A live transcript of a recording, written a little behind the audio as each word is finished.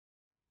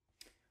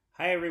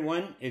Hi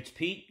everyone, it's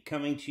Pete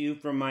coming to you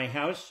from my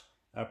house,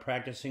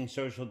 practicing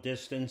social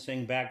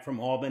distancing back from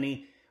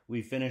Albany.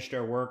 We finished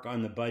our work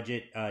on the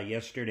budget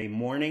yesterday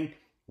morning.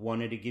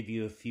 Wanted to give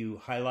you a few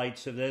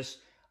highlights of this.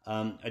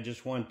 I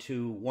just want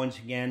to once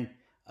again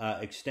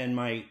extend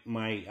my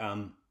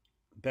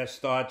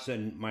best thoughts,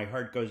 and my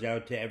heart goes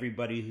out to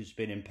everybody who's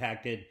been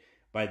impacted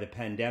by the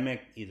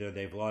pandemic. Either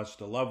they've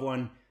lost a loved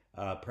one,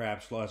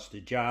 perhaps lost a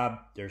job,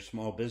 their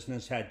small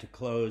business had to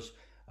close.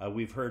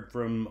 We've heard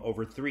from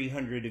over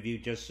 300 of you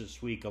just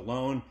this week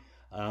alone.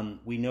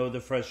 We know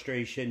the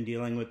frustration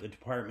dealing with the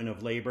Department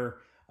of Labor.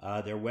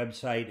 Their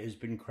website has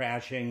been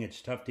crashing.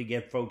 It's tough to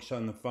get folks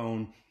on the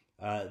phone.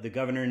 The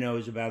governor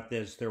knows about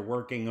this. They're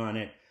working on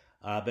it.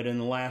 But in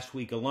the last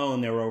week alone,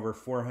 there were over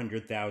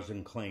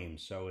 400,000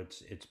 claims. So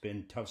it's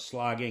been tough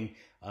slogging,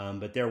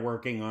 but they're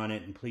working on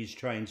it. And please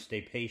try and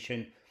stay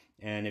patient.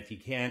 And if you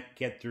can't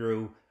get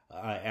through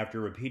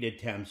after repeated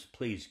attempts,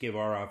 please give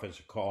our office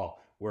a call.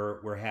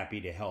 We're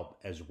happy to help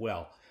as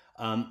well.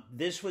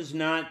 This was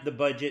not the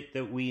budget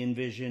that we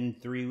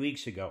envisioned 3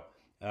 weeks ago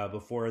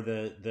before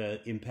the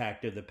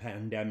impact of the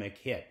pandemic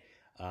hit.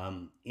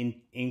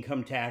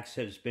 Income tax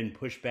has been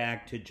pushed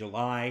back to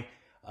July.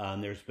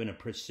 There's been a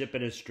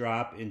precipitous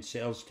drop in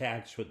sales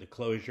tax with the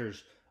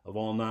closures of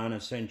all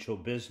non-essential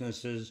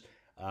businesses.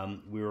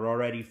 We were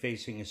already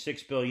facing a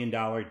 $6 billion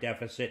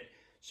deficit.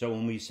 So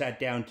when we sat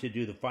down to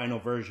do the final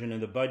version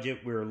of the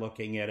budget, we were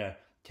looking at a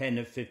 $10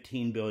 to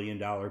 $15 billion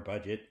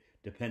budget,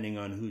 depending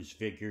on whose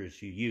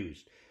figures you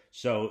used.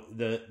 So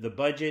the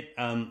budget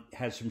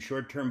has some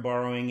short-term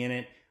borrowing in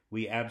it.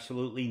 We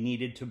absolutely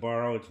needed to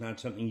borrow. It's not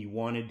something you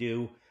want to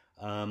do,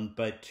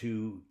 but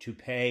to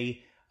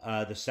pay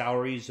the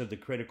salaries of the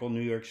critical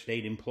New York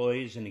State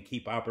employees and to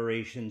keep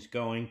operations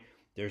going,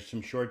 there's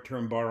some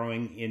short-term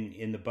borrowing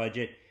in the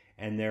budget,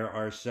 and there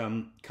are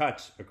some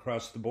cuts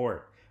across the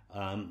board.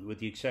 With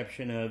the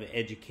exception of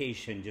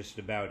education, just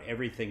about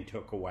everything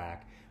took a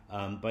whack.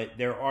 But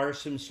there are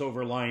some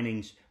silver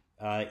linings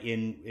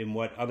in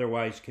what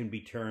otherwise can be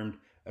termed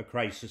a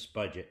crisis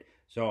budget.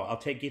 So I'll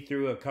take you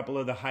through a couple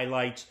of the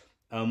highlights.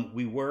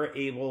 We were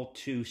able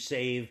to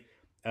save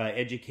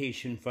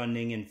education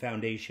funding and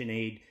foundation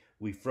aid.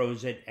 We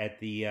froze it at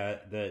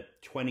the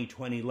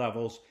 2020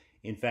 levels.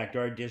 In fact,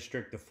 our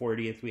district, the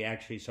 40th, we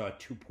actually saw a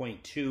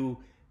 $2.2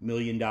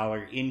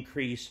 million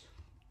increase.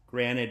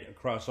 Granted,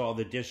 across all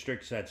the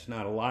districts, that's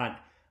not a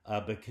lot.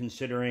 But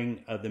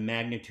considering the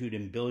magnitude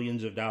in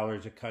billions of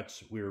dollars of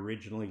cuts we were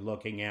originally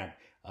looking at,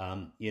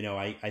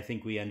 I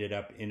think we ended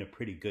up in a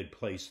pretty good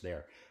place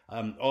there.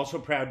 Also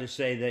proud to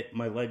say that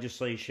my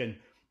legislation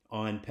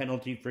on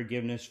penalty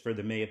forgiveness for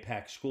the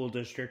Mahopac School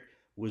District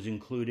was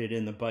included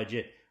in the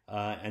budget,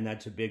 and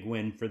that's a big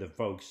win for the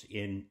folks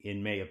in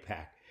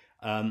Mahopac.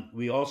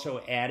 We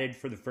also added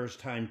for the first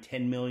time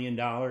 $10 million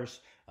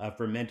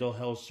for mental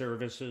health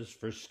services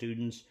for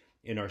students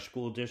in our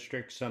school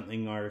district,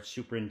 something our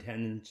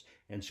superintendents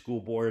and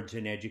school boards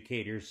and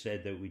educators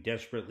said that we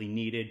desperately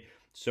needed.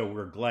 So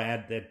we're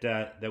glad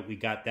that we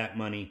got that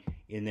money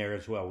in there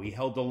as well. We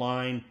held the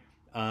line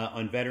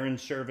on veteran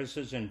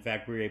services. In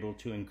fact, we were able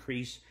to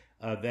increase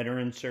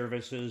veteran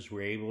services.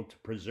 We're able to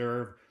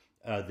preserve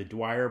the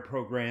Dwyer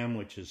program,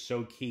 which is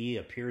so key,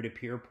 a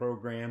peer-to-peer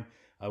program.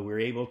 We were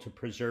able to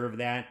preserve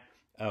that.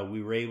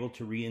 We were able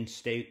to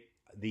reinstate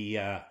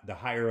the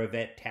Hire a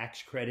Vet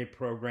tax credit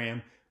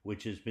program,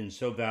 which has been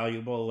so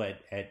valuable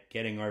at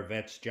getting our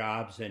vets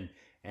jobs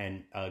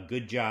and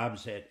good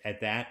jobs at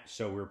that.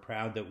 So we're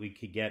proud that we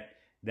could get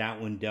that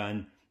one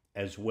done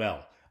as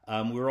well.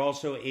 We're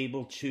also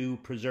able to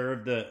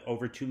preserve the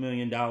over $2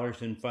 million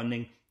in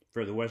funding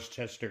for the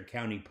Westchester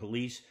County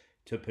Police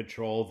to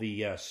patrol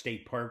the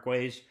state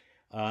parkways.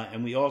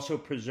 And we also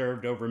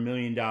preserved over $1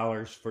 million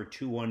for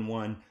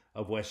 211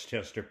 of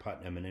Westchester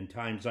Putnam. And in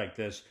times like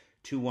this,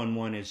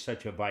 211 is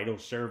such a vital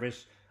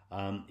service.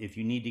 If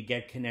you need to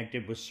get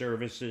connected with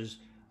services,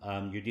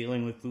 you're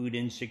dealing with food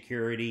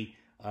insecurity,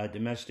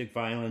 domestic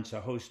violence, a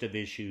host of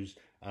issues,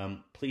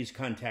 please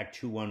contact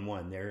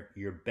 211. They're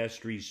your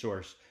best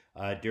resource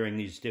during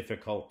these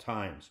difficult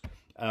times.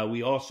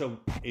 We also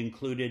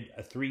included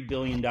a $3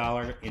 billion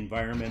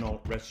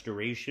environmental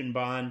restoration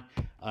bond,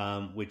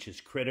 which is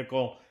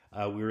critical.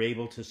 We were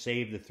able to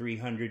save the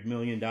 $300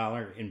 million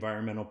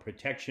Environmental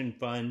Protection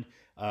Fund,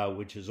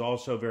 which is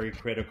also very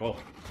critical.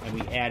 And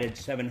we added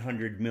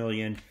 $700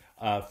 million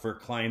for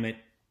climate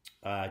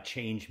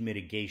change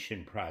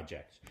mitigation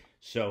projects.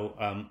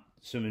 So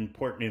some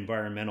important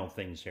environmental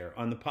things there.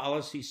 On the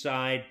policy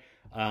side,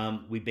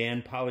 we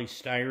banned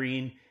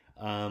polystyrene.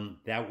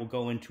 That will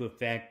go into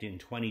effect in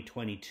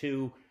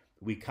 2022.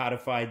 We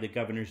codified the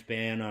governor's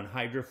ban on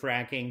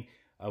hydrofracking.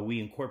 We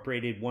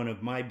incorporated one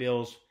of my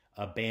bills,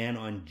 a ban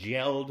on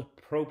gelled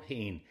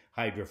propane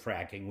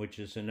hydrofracking, which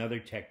is another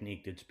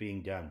technique that's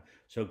being done.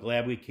 So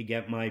glad we could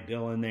get my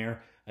bill in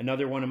there.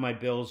 Another one of my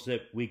bills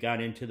that we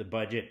got into the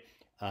budget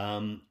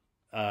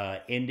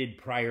ended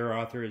prior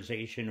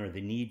authorization, or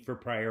the need for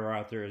prior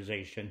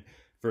authorization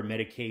for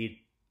Medicaid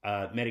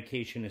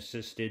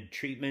medication-assisted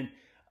treatment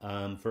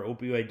for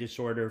opioid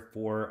disorder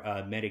for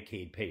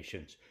Medicaid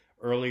patients.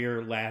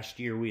 Earlier last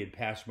year, we had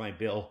passed my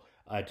bill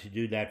to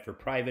do that for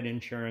private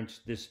insurance.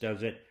 This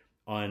does it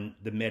on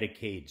the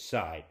Medicaid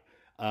side.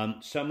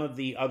 Some of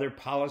the other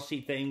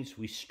policy things,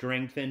 we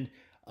strengthened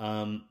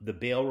the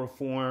bail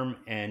reform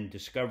and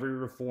discovery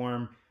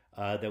reform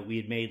that we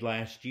had made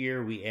last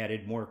year. We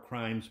added more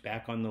crimes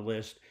back on the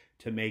list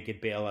to make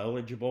it bail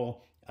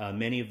eligible.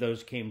 Many of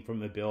those came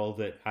from a bill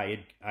that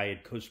I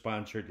had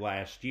co-sponsored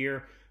last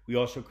year. We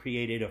also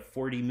created a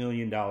 $40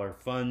 million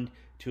fund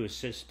to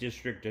assist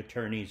district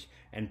attorneys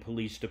and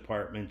police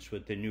departments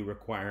with the new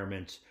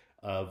requirements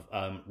of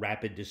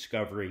rapid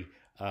discovery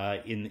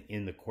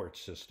in the court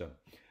system.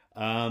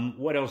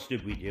 What else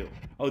did we do?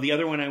 Oh, the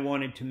other one I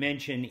wanted to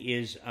mention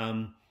is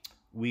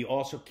we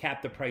also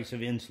capped the price of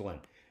insulin.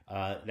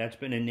 That's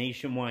been a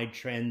nationwide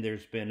trend.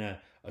 There's been a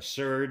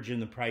surge in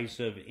the price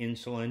of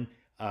insulin.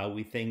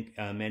 We think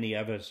many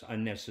of us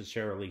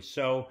unnecessarily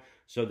so.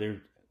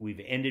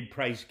 We've ended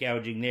price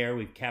gouging there.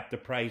 We've capped the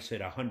price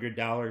at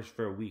 $100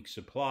 for a week's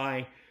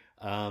supply.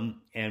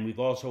 And we've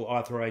also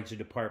authorized the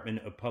Department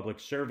of Public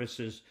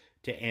Services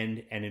to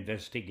end and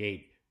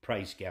investigate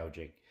price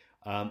gouging.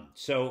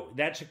 So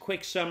that's a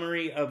quick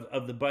summary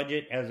of the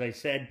budget. As I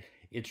said,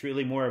 it's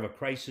really more of a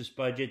crisis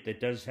budget that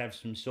does have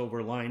some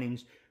silver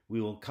linings. We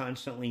will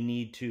constantly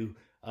need to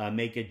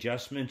make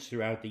adjustments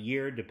throughout the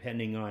year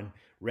depending on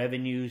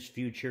revenues,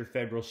 future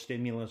federal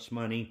stimulus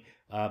money,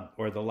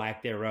 or the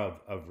lack thereof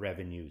of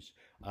revenues.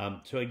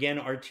 So again,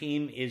 our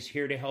team is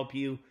here to help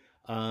you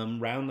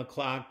round the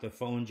clock. The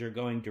phones are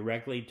going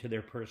directly to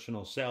their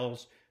personal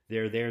cells.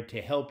 They're there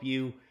to help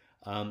you.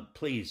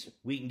 Please,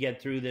 we can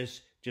get through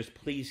this. Just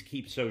please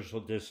keep social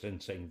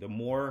distancing. The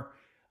more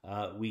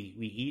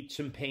we eat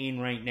some pain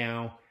right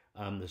now,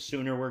 the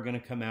sooner we're going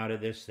to come out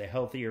of this, the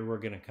healthier we're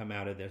going to come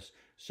out of this.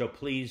 So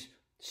please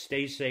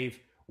stay safe.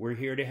 We're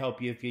here to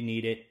help you if you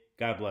need it.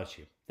 God bless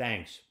you.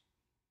 Thanks.